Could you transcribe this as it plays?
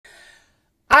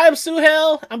am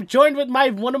Suhail. I'm joined with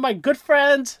one of my good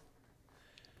friends.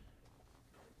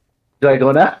 Do I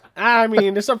go now? I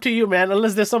mean, it's up to you, man.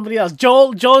 Unless there's somebody else.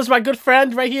 Joel is my good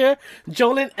friend right here.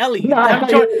 Joel and Ellie. No, I I'm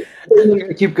thought joined. you were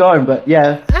gonna keep going, but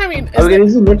yeah. I mean, Are we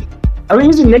using are we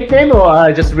using nickname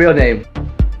or just real name?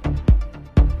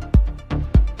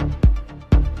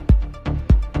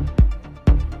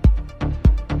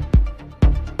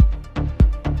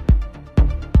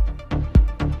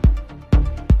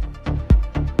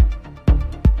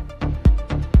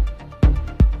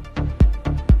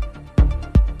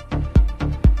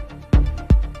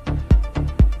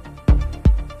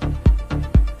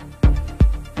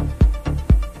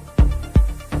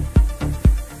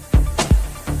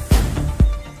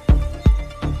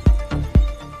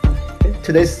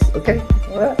 Today's okay.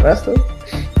 All right, that's good.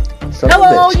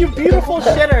 Hello, you beautiful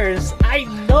shitters. I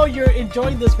know you're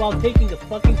enjoying this while taking a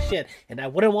fucking shit, and I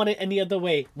wouldn't want it any other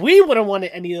way. We wouldn't want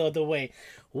it any other way.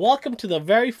 Welcome to the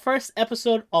very first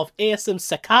episode of A.S.M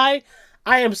Sekai.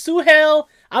 I am Suhail.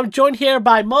 I'm joined here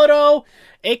by Moto,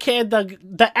 aka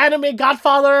the anime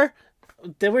godfather.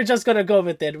 We're just gonna go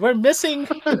with it. We're missing.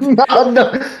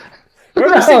 No. We're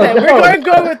missing that. We're going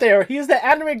to go with there. He's the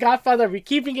anime godfather. We're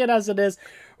keeping it as it is.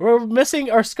 We're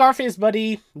missing our Scarface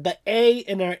buddy, the A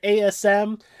in our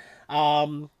ASM.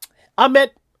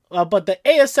 Amit, but the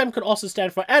ASM could also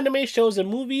stand for anime, shows, and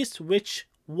movies, which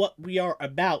what we are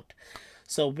about.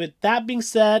 So with that being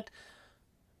said,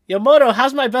 Yamoto,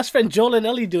 how's my best friend Joel and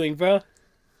Ellie doing, bro?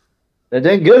 They're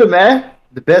doing good, man.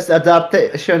 The best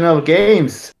adaptation of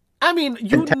games. I mean,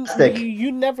 Fantastic.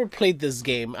 you never played this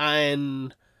game,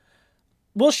 and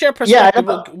we'll share perspective.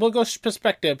 Yeah, we'll go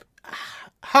perspective.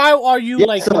 How are you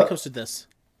when it comes to this?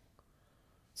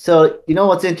 So, you know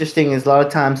what's interesting is a lot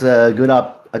of times a good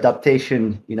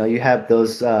adaptation, you have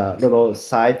those little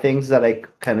side things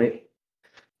that kind of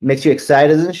makes you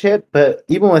excited and shit. But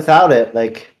even without it,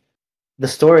 the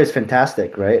story is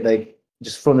fantastic, right? Like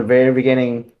just from the very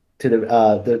beginning to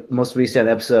the most recent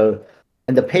episode,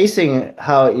 and the pacing,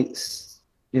 how it's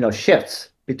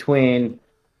shifts between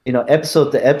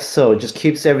episode to episode, just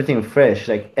keeps everything fresh.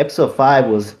 Like episode 5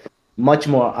 was much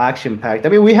more action packed. I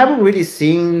mean, we haven't really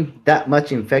seen that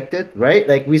much Infected, right?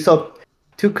 Like we saw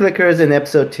 2 clickers in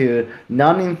episode 2,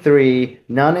 none in 3,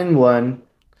 none in 1,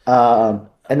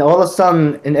 and all of a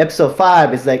sudden in episode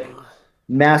 5 is like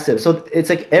massive. So it's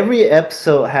like every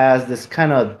episode has this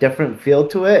kind of different feel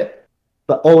to it,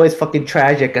 but always fucking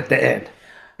tragic at the end.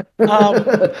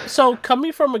 So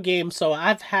coming from a game, so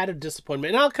I've had a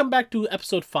disappointment, and I'll come back to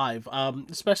episode 5,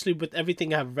 especially with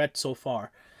everything I've read so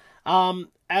far.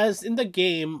 As in the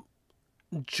game,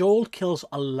 Joel kills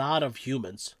a lot of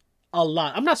humans. A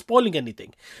lot. I'm not spoiling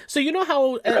anything. So you know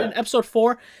how in episode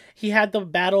 4, he had the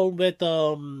battle with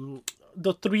the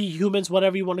 3 humans,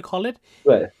 whatever you want to call it?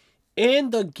 Right.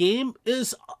 And the game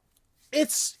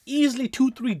it's easily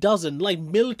 2-3 dozen, like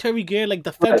military gear, like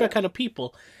the Fedra kind of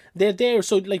people. They're there,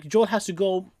 so like Joel has to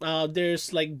go.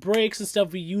 There's like breaks and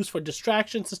stuff we use for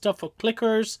distractions and stuff for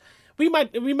clickers. We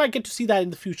might get to see that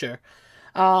in the future.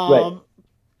 Right.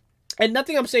 And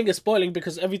nothing I'm saying is spoiling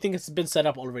because everything has been set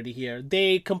up already here.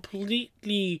 They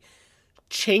completely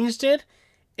changed it,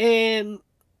 and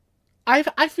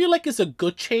I feel like it's a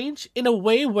good change in a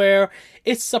way where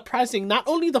it's surprising not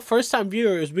only the first time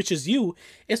viewers, which is you,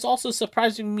 it's also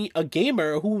surprising me, a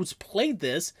gamer who's played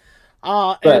this.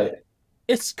 And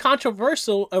it's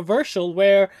controversial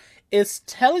where it's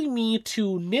telling me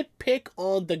to nitpick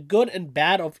on the good and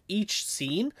bad of each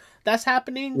scene that's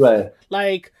happening. Right.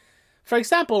 Like, for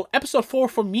example, episode 4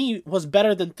 for me was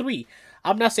better than 3.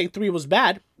 I'm not saying 3 was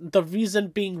bad. The reason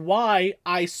being why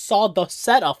I saw the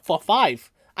setup for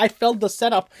 5. I felt the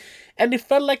setup, and it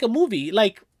felt like a movie.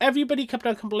 Like, everybody kept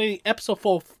on complaining episode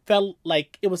 4 felt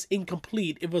like it was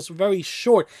incomplete. It was very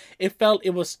short. It felt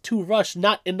it was too rushed,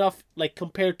 not enough, like,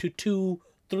 compared to 2,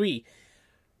 3.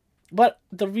 But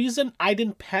the reason I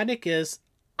didn't panic is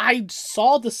I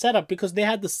saw the setup because they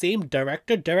had the same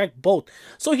director direct both.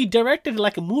 So he directed it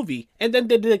like a movie, and then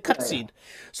they did a cutscene.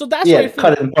 So that's why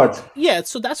cut it in parts. Yeah,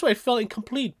 so that's why it felt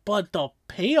incomplete. But the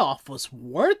payoff was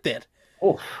worth it.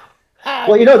 Oh.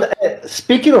 Well,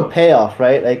 speaking of payoff,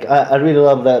 right? Like I really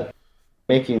love that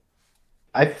making.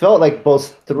 I felt like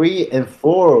both 3 and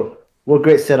 4 were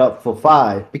great setup for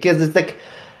 5 because it's like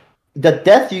the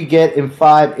death you get in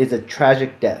 5 is a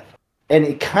tragic death. And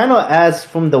it kind of adds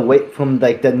from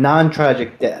the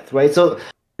non-tragic death, right? So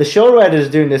the show writer is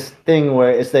doing this thing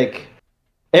where it's like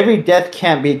every death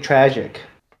can't be tragic,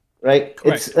 right?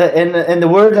 Correct. It's and the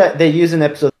word that they use in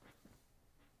episode,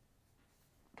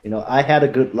 I had a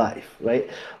good life, right?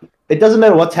 It doesn't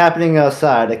matter what's happening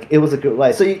outside, like it was a good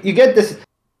life. So you get this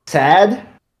sad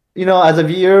as a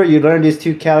viewer, you learn these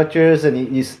two characters and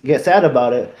you get sad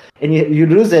about it and you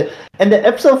lose it. And the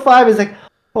episode 5 is like,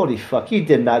 holy fuck, he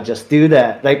did not just do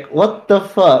that. Like, what the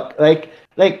fuck? Like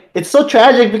it's so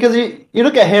tragic because you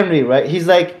look at Henry, right? He's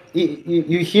like,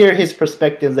 you hear his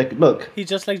perspective. Like, look, He's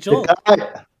just like Joel.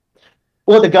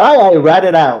 The guy I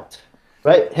ratted out,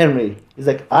 right? Henry. He's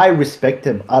like, I respect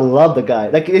him. I love the guy.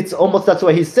 Like, it's almost that's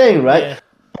what he's saying, right? Yeah.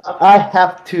 I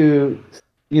have to,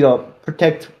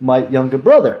 protect my younger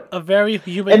brother. A very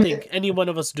human thing. Any one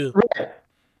of us do. Right.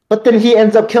 But then he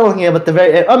ends up killing him at the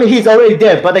very end. I mean, he's already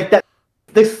dead, but like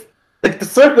like the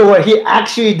circle where he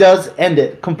actually does end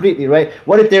it completely, right?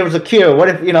 What if there was a cure? What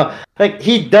if, like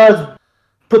he does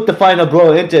put the final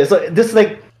blow into it. So this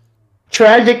like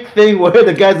tragic thing where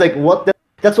the guy's like,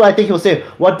 that's why I think he was saying,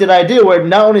 what did I do? Where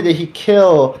not only did he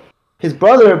kill his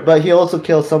brother, but he also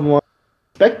killed someone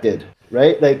expected,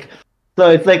 right? Like, so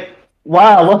it's like,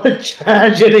 wow, what a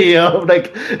tragedy of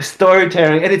like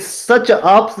storytelling. And it's such an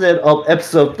opposite of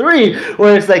episode 3,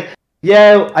 where it's like,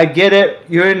 yeah, I get it.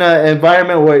 You're in an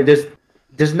environment where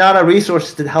there's not a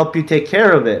resource to help you take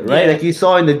care of it, right? Yeah. Like you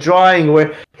saw in the drawing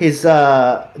where his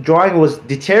drawing was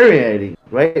deteriorating,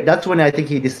 right? That's when I think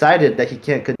he decided that he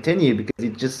can't continue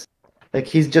because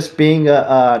he's just being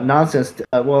a nonsense.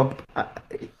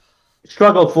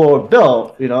 Struggle for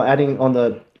Bill, adding on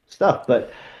the stuff.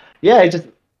 But yeah, it just,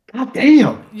 god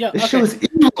damn, this show is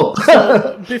evil.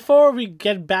 So before we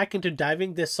get back into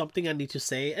diving, there's something I need to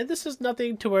say, and this is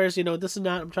nothing towards, this is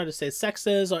not, I'm trying to say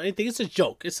sexist or anything. It's a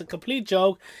joke. It's a complete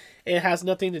joke. It has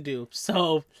nothing to do.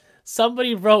 So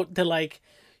somebody wrote that, like,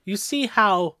 you see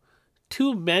how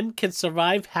two men can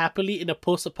survive happily in a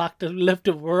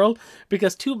post-apocalyptic world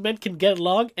because two men can get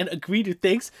along and agree to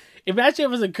things. Imagine if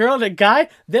it was a girl and a guy,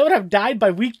 they would have died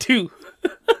by week 2.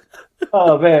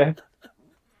 Oh man.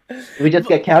 We just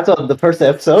get canceled in the first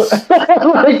episode.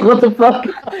 Like, what the fuck?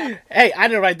 Hey, I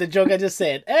didn't write the joke, I just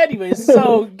said. Anyways,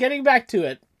 so getting back to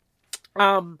it.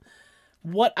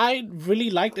 What I really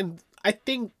liked, and I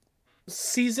think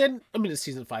season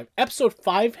 5, episode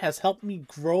 5 has helped me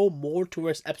grow more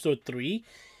towards episode 3,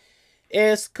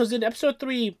 is because in episode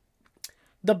 3,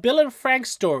 the Bill and Frank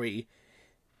story,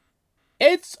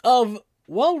 it's a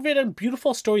well-written,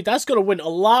 beautiful story that's going to win a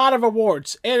lot of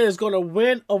awards. It is going to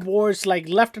win awards like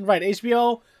left and right.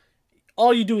 HBO,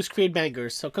 all you do is create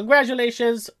bangers. So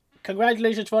congratulations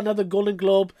for another Golden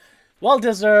Globe. Well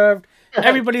deserved.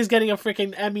 Everybody's getting a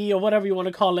freaking Emmy or whatever you want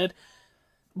to call it.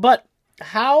 But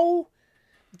how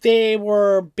they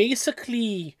were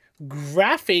basically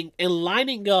graphing and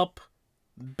lining up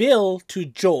Bill to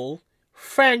Joel,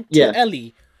 Frank to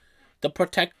Ellie, the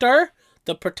protector,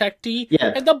 the protectee,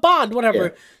 and the bond, whatever. Yeah.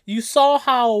 You saw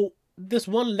how this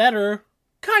one letter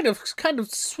kind of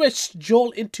switched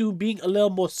Joel into being a little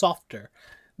more softer.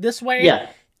 This way,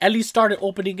 Ellie started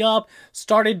opening up,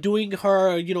 started doing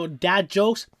her, dad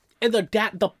jokes, and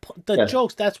the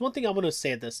jokes. That's one thing I want to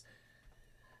say. This,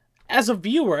 as a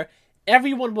viewer,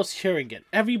 everyone was hearing it.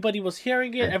 Everybody was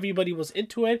hearing it. Everybody was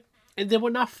into it, and they were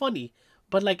not funny.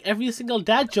 But like every single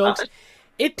dad jokes.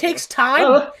 It takes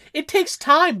time. It takes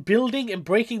time building and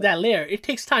breaking that layer. It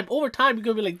takes time. Over time, you're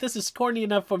going to be like, this is corny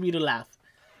enough for me to laugh.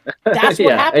 That's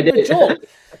what happened with Joel.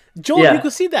 Joel, you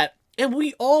could see that. And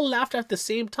we all laughed at the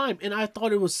same time. And I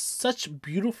thought it was such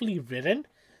beautifully written.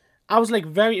 I was like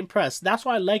very impressed. That's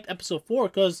why I liked episode 4.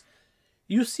 Because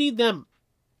you see them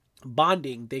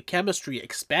bonding, their chemistry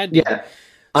expanding. Yeah.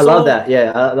 I love that.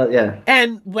 Yeah.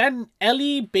 And when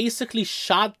Ellie basically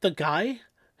shot the guy,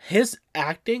 his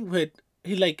acting with...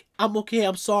 He like, I'm okay,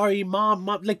 I'm sorry, mom,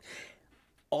 like,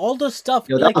 all the stuff.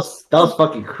 Yo, that was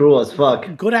fucking cruel as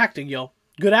fuck. Good acting, yo.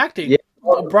 Good acting. Yeah.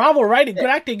 Bravo writing, good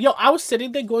acting. Yo, I was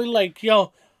sitting there going like,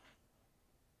 yo,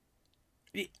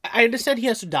 I understand he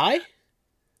has to die.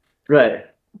 Right.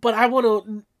 But I want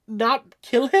to not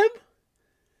kill him.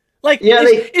 Like,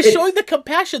 it's showing the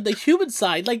compassion, the human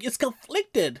side. Like, it's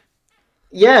conflicted.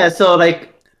 Yeah, so,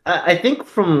 like, I think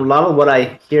from a lot of what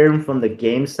I hear from the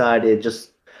game side, it just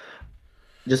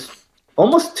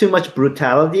almost too much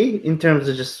brutality in terms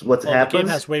of just what's happened. The game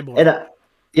has way more. And,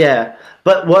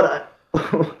 but what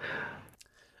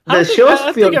the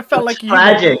show feels like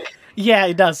tragic. Yeah,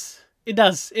 it does. It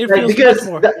does. It like, feels because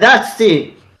much more. That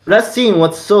scene.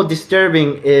 What's so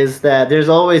disturbing is that there's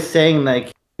always saying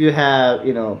like you have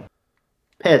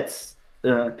pets,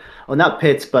 or not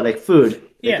pets, but like food,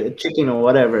 like a chicken or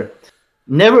whatever.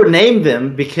 Never name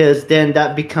them because then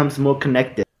that becomes more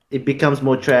connected. It becomes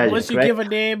more tragic. Once you give a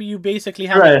name, you basically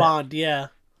have a bond,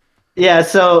 Yeah,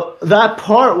 so that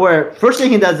part where first thing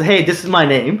he does, hey, this is my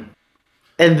name.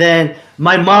 And then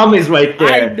my mom is right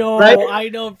there. I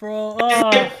know, bro.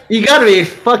 You gotta be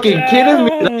fucking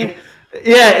kidding me.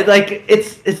 Yeah, like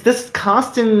it's this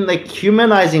constant like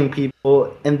humanizing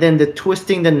people and then the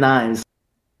twisting the knives.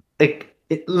 Like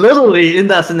literally in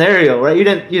that scenario, right? You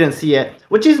didn't see it,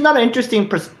 which is not an interesting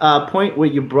point where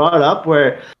you brought up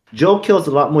where Joe kills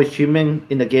a lot more human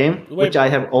in the game, Way which I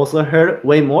more. have also heard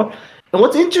way more. And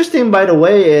what's interesting, by the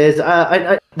way, is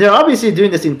they're obviously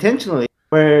doing this intentionally,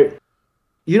 where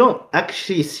you don't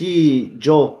actually see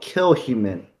Joel kill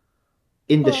human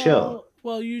in the show.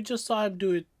 Well, you just saw him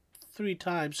do it 3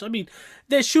 times. I mean,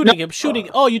 they're shooting him, shooting.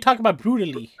 Oh, you talking about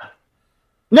brutally?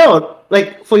 No,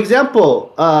 like for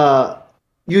example,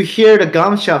 you hear the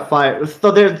gunshot fire.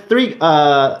 So there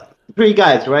are three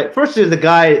guys, right? First is the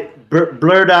guy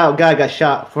blurred out guy got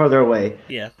shot further away.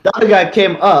 Yeah, The other guy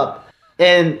came up,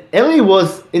 and Ellie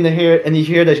was in the here, and you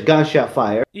hear the gunshot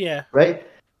fire, yeah, right?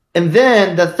 And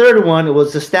then the third one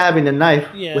was the stabbing the knife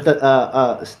yeah, with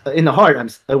a in the heart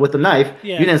with the knife.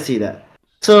 You yeah. didn't see that.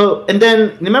 So and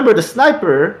then remember the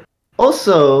sniper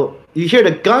also you hear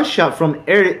the gunshot from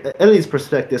Ellie's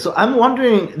perspective. So I'm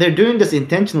wondering they're doing this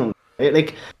intentionally, right?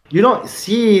 Like you don't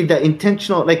see the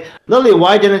intentional like Lily.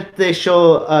 Why didn't they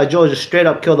show Joel just straight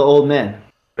up kill the old man,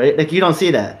 right? Like you don't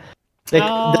see that. Like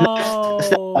the next Oh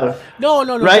stab, no,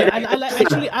 no, no! right?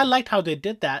 Actually, I liked how they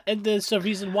did that, and there's a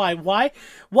reason why. Why?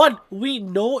 One, we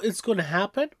know it's gonna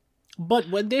happen, but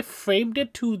when they framed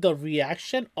it to the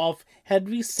reaction of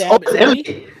Henry, It's Sam, always and Ellie,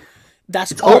 Ellie.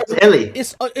 that's It's always Ellie.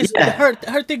 it's Yeah.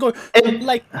 her thing going And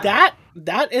like that.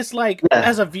 That is like yeah.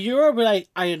 as a viewer, we're like,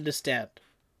 I understand.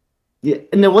 Yeah,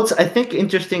 and then what's I think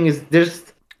interesting is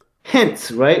there's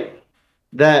hints, right,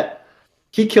 that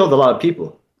he killed a lot of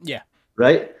people, Yeah,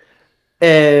 right,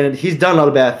 and he's done a lot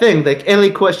of bad things. Like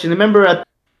Ellie question, remember at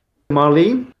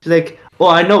Marlene, she's like, "Oh,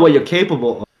 I know what you're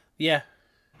capable of," yeah,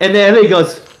 and then Ellie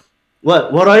goes,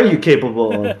 "What? What are you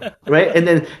capable of?" Right, and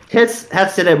then has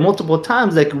said it multiple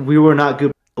times, like we were not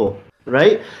good people,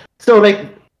 right? So like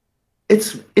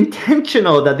it's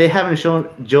intentional that they haven't shown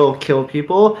Joel kill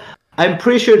people. I'm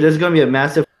pretty sure there's gonna be a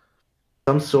massive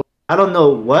some sort. I don't know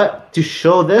what to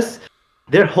show this.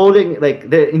 They're holding like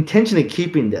they're intentionally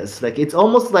keeping this. Like it's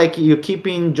almost like you're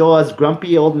keeping Joel as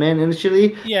grumpy old man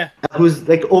initially, yeah. who's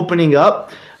like opening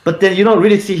up, but then you don't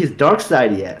really see his dark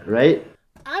side yet, right?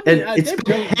 I mean, And it's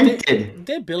been hinted.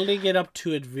 they're building it up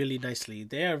to it really nicely.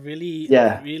 They are really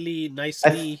Yeah. really I,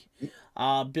 nicely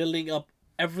building up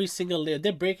every single layer.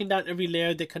 They're breaking down every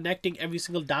layer. They're connecting every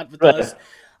single dot with right. us.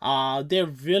 They're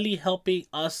really helping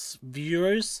us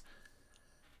viewers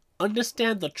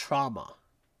understand the trauma.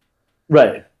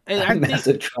 Right. And I think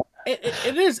Massive trauma.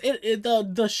 it is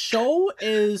the show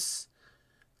is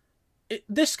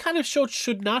this kind of show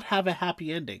should not have a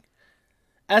happy ending.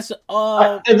 As Is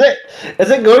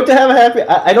it going to have a happy?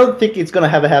 I don't think it's gonna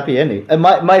have a happy ending. And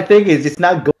my thing is, it's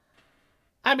not going.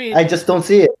 I mean, I just don't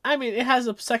see it. I mean, it has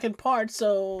a second part,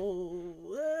 so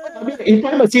I mean, in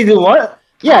talking about season one,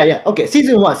 yeah, yeah, okay,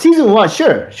 season one,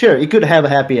 sure, it could have a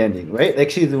happy ending, right?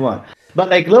 Like season one, but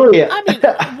like literally, I mean,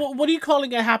 what are you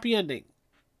calling a happy ending?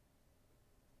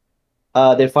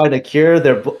 they find a cure,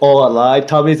 they're all alive.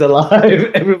 Tommy's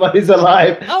alive, everybody's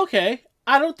alive. Okay,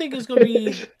 I don't think it's gonna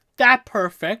be that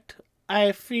perfect.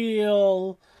 I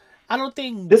feel,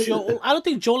 This, I don't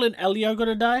think Joel and Ellie are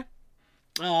gonna die.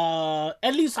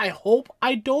 At least I hope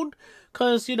I don't,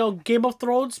 cause Game of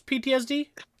Thrones PTSD.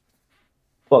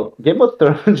 well, Game of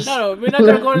Thrones. No, no, we're not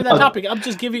gonna go into that No. topic. I'm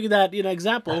just giving you that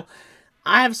example.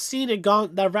 I have seen it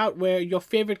gone that route where your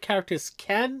favorite characters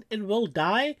can and will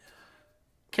die.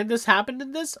 Can this happen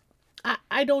in this?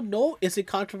 I don't know. Is it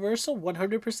controversial?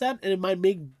 100%, and it might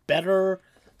make better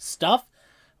stuff,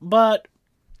 but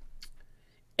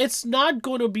it's not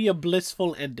going to be a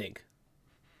blissful ending.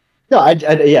 No,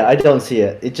 yeah, I don't see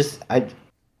it. It just,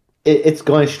 it's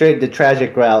going straight the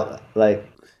tragic route. Like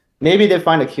maybe they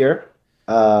find a cure,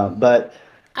 but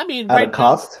I mean, at a right now,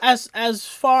 cost. as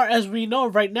far as we know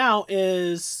right now,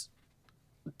 is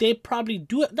they probably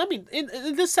do it. I mean,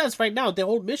 in this sense, right now, the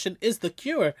whole mission is the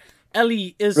cure.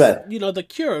 Ellie is, Right. The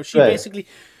cure. She Right. basically,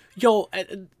 yo.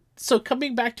 So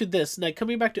coming back to this, like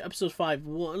coming back to episode 5,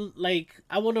 like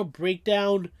I want to break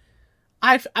down.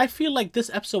 I feel like this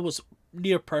episode was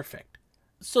near perfect.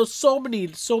 So many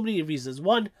reasons.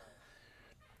 One,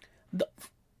 the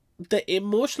the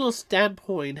emotional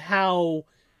standpoint, how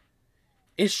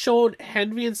it showed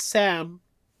Henry and Sam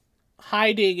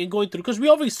hiding and going through, because we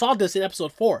already saw this in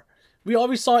episode 4. We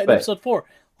already saw it in Right. episode 4.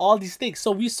 All these things.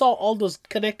 So we saw all those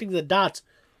connecting the dots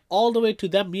all the way to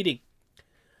them meeting.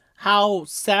 How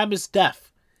Sam is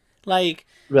deaf. Like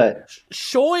Right.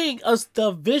 showing us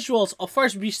the visuals. Of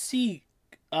first we see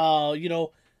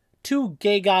 2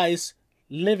 gay guys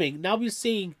living. Now we're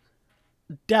seeing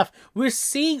deaf. We're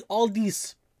seeing all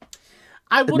these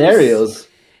I would scenarios.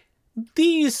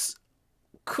 These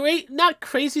not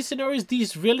crazy scenarios,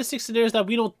 these realistic scenarios that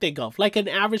we don't think of, like an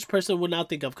average person would not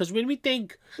think of. Because when we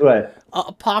think Right.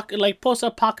 like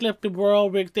post-apocalyptic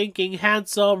world, we're thinking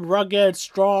handsome, rugged,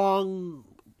 strong,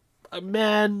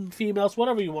 men, females,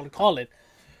 whatever you want to call it.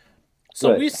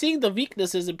 So we're seeing the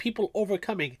weaknesses in people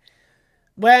overcoming.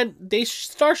 When they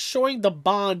start showing the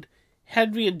bond,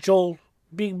 Henry and Joel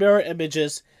being mirror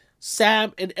images,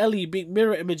 Sam and Ellie being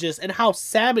mirror images, and how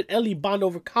Sam and Ellie bond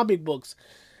over comic books.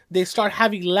 They start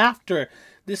having laughter.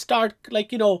 They start,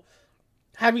 like,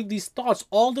 having these thoughts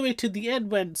all the way to the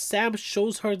end when Sam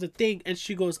shows her the thing and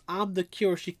she goes, "I'm the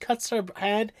cure." She cuts her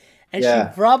hand and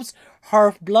she rubs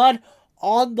her blood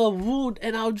on the wound.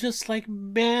 And I'm just like,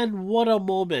 man, what a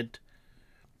moment.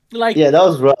 Like, yeah, that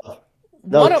was rough.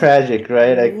 That was tragic,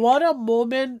 right? Like, what a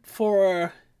moment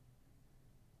for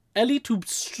Ellie to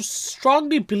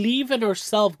strongly believe in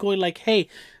herself, going like, hey,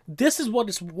 this is what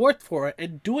it's worth for her,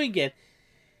 and doing it.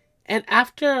 And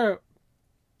after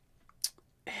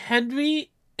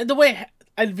Henry, and the way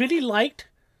I really liked,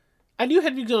 I knew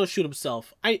Henry was going to shoot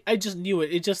himself. I just knew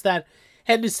it. It's just that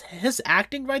his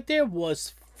acting right there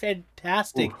was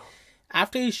fantastic. Ooh.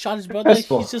 After he shot his brother,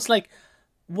 he's just like,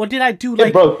 what did I do?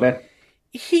 Like, broke, man.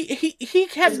 He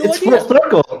had no idea. It's full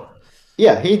circle.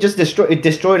 Yeah, he just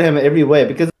destroyed him every way,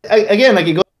 because again, like,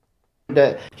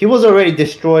 he was already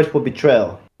destroyed for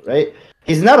betrayal, right?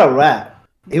 He's not a rat.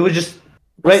 He was just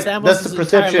right. Sam that's was the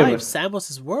perception. Life. Sam was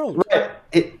his world.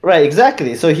 Right, right,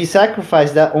 exactly. So he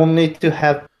sacrificed that only to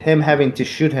have him having to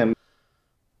shoot him.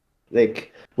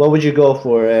 Like, what would you go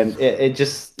for? And it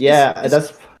just,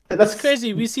 that's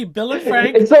crazy. We see Bill and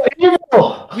Frank. It's so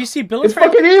evil. We see Bill and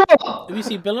Frank. Fucking evil. We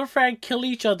see Bill and Frank kill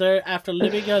each other after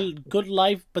living a good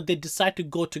life, but they decide to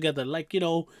go together, like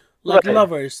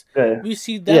lovers. Right. We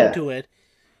see them do it.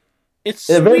 It's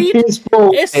sweet. Very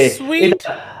peaceful. It's sweet.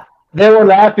 They were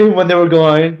laughing when they were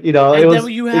going. And then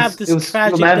you have this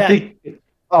tragic romantic death.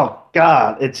 Oh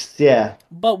God, it's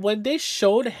But when they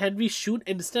showed Henry shoot,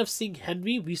 and instead of seeing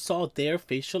Henry, we saw their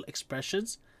facial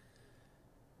expressions.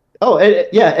 Oh,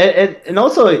 and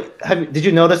also, did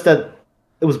you notice that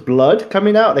it was blood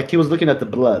coming out? Like, he was looking at the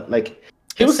blood. Like,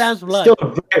 it was blood.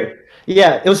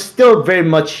 It was still very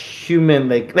much human.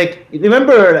 Like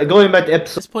remember going back to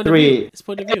episode 3? His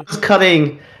point of view. It's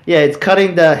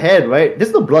cutting the head, right?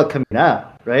 There's no blood coming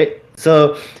out, right?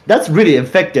 So that's really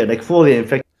infected, like fully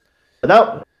infected. But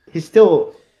now he's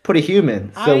still pretty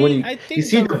human. So when you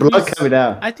see the blood coming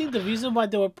out, I think the reason why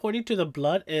they were pointing to the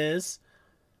blood is.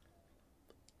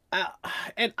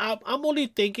 And I'm only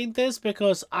thinking this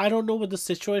because I don't know what the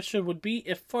situation would be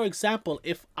if, for example,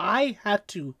 if I had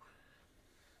to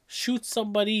shoot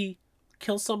somebody,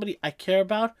 kill somebody I care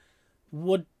about,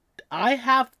 would I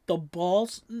have the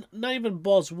balls, not even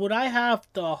balls, would I have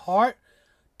the heart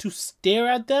to stare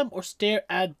at them or stare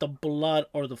at the blood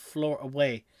or the floor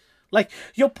away? Like,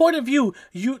 your point of view,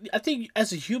 I think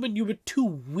as a human, you were too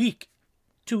weak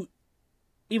to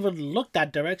even look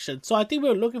that direction. So I think we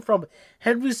were looking from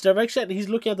Henry's direction, and he's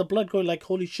looking at the blood going like,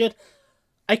 holy shit,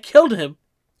 I killed him.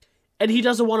 And he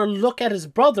doesn't want to look at his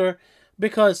brother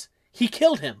because he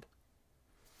killed him.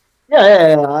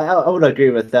 Yeah, I would agree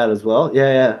with that as well.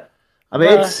 Yeah. I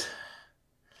mean, it's...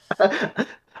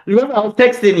 Remember, I was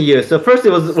texting you. So first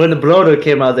it was when the bloater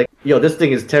came out, I was like, yo, this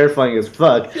thing is terrifying as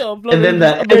fuck. Yo, and then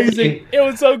amazing. It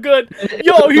was so good.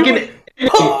 Yo,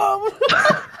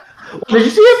 did you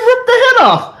see him rip the head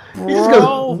off? Bro. He just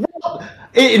goes, whoa.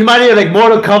 It reminded me of like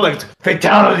Mortal Kombat,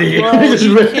 fatality. Bro,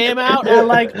 he came out at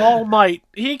like All Might.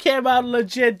 He came out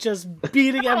legit just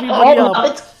beating everybody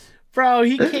up. Bro,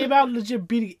 he came out legit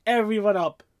beating everyone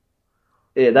up.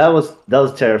 Yeah, that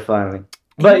was terrifying.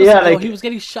 But he was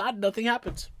getting shot, nothing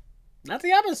happens.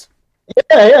 Nothing happens.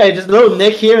 Yeah, just a little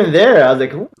nick here and there. I was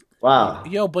like, wow.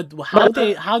 Yo, but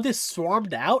how they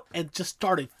swarmed out and just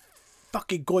started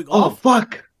fucking going off. Oh,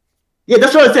 fuck. Yeah,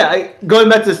 that's what I said. Going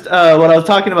back to what I was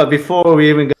talking about before we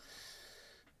even got...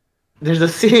 There's a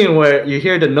scene where you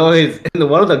hear the noise and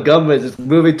one of the gunmen is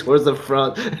moving towards the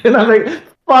front. And I'm like,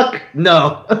 fuck,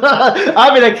 no.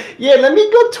 I'll be like, yeah, let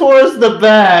me go towards the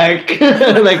back.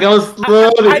 Like, I was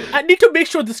slowly... I need to make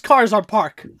sure this car is on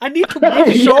park. I need to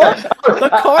make sure the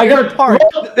car is on park.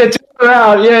 Turn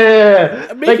around,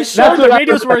 yeah. Making sure the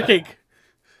radio's working.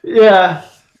 Yeah.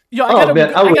 Yo, I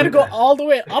gotta go all the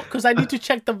way up because I need to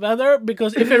check the weather,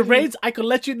 because if it rains, I can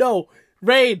let you know.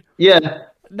 Rain. Yeah.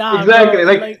 Nah, exactly.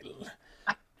 Bro,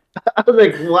 I was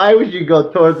like, why would you go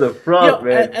towards the front,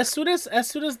 man? As soon as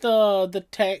the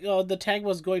tank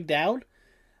was going down,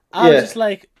 I was just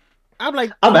like, I'm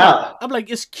like, I'm out. I'm like,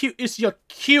 it's cute. It's your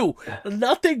cue.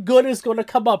 Nothing good is gonna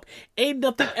come up. Ain't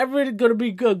nothing ever gonna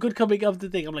be good coming up the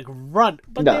thing. I'm like, run.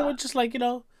 But they were just like,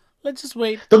 let's just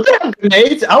wait. Don't they have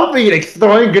grenades? I would be like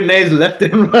throwing grenades left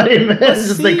and right, man. But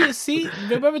Just see,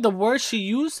 remember the word she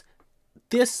used?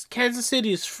 This Kansas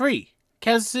City is free.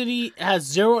 Kansas City has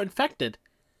 0 infected.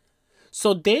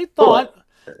 So they thought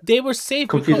they were safe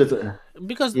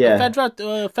because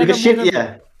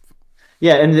Fedra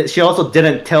Yeah, and she also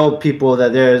didn't tell people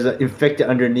that there's an infected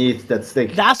underneath. That's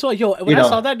like that's what when I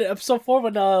saw that in episode 4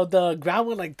 when the ground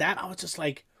went like that, I was just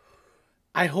like,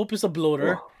 I hope it's a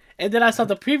bloater. And then I saw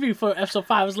the preview for episode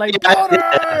 5. I was like,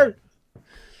 bloater!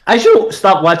 I should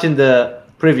stop watching the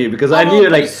preview because I knew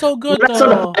like it's so good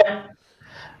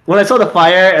when I saw the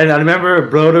fire, and I remember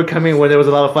bloater coming when there was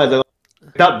a lot of fire. Like,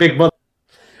 that big mother.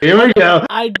 Here we go.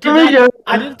 I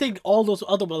didn't think all those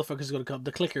other motherfuckers were gonna come.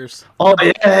 The clickers. Oh,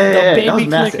 the baby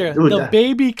clicker. Dude, the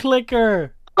baby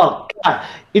clicker. Oh, God.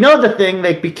 You know the thing,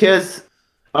 like, because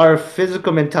our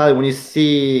physical mentality, when you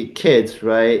see kids,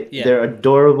 right? Yeah. They're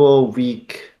adorable,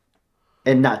 weak,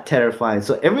 and not terrifying.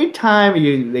 So every time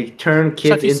you like turn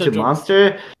kids into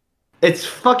monster, it's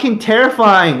fucking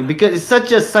terrifying because it's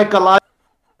such a psychological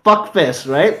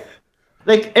fuckfest, right?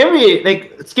 Like every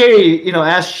scary,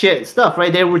 ass shit stuff,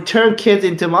 right? They would turn kids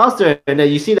into monster, and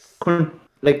then you see that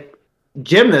like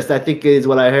gymnast, I think is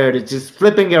what I heard. It's just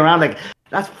flipping around like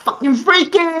that's fucking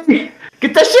freaking.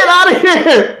 Get that shit out of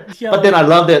here! Yo. But then I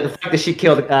loved it, the fact that she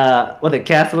killed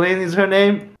Kathleen is her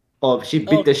name. Oh, she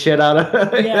beat the shit out of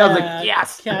her. Yeah, I was like,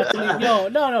 yes. Kathleen.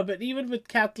 No, but even with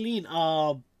Kathleen,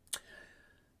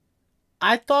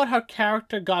 I thought her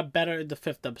character got better in the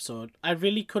 5th episode. I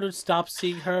really couldn't stop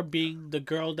seeing her being the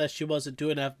girl that she was in 2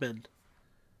 1/2 Men.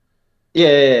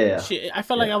 Yeah. I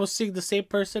felt like I was seeing the same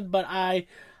person, but I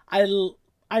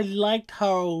liked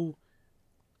how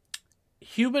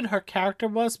human her character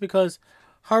was because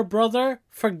her brother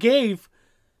forgave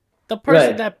the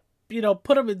person that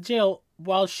put him in jail,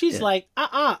 while she's like,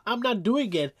 I'm not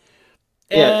doing it.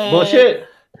 Yeah, bullshit.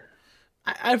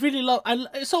 I really love.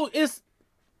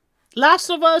 Last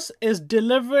of Us is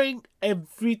delivering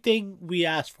everything we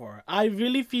asked for. I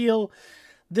really feel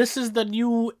this is the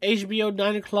new HBO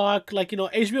 9 o'clock. Like,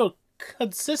 HBO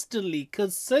consistently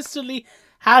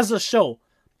has a show.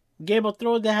 Game of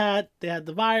Thrones, they had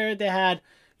The Wire, they had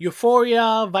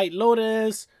Euphoria, White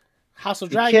Lotus, House of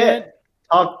Dragon. You can't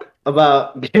talk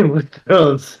about Game of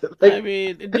Thrones. Like, I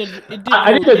mean, it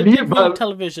did rule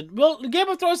television. Well, Game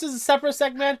of Thrones is a separate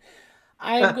segment.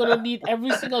 I'm gonna need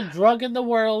every single drug in the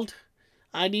world.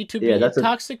 I need to be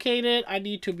intoxicated. I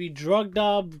need to be drugged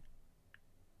up.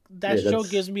 That show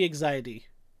gives me anxiety.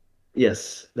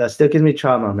 Yes, that still gives me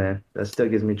trauma, man. That still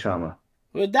gives me trauma.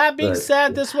 With that being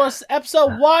said, this was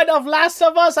episode 1 of Last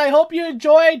of Us. I hope you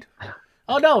enjoyed.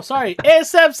 Oh no, sorry.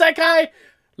 A.S.M Sekai.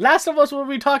 Last of Us, what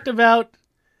we talked about.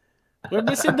 We're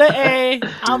missing the A.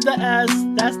 I'm the S.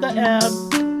 That's the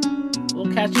M.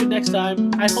 We'll catch you next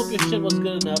time. I hope your shit was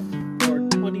good enough for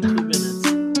 22 minutes.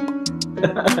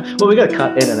 Well, we gotta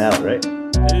cut in and out, right?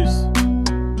 Peace.